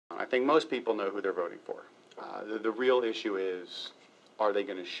think most people know who they're voting for. The real issue is, are they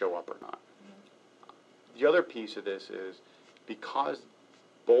going to show up or not? The other piece of this is, because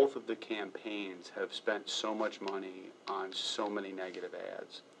both of the campaigns have spent so much money on so many negative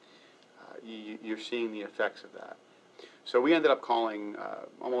ads, you're seeing the effects of that. So we ended up calling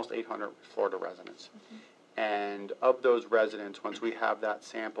almost 800 Florida residents. And of those residents, once we have that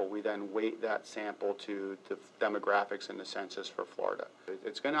sample, we then weight that sample to the demographics in the census for Florida.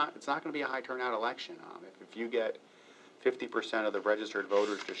 It's not going to be a high turnout election. If you get 50% of the registered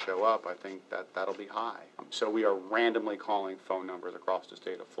voters to show up, I think that'll be high. So we are randomly calling phone numbers across the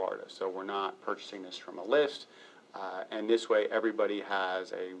state of Florida. So we're not purchasing this from a list, and this way everybody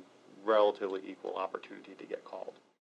has a relatively equal opportunity to get called.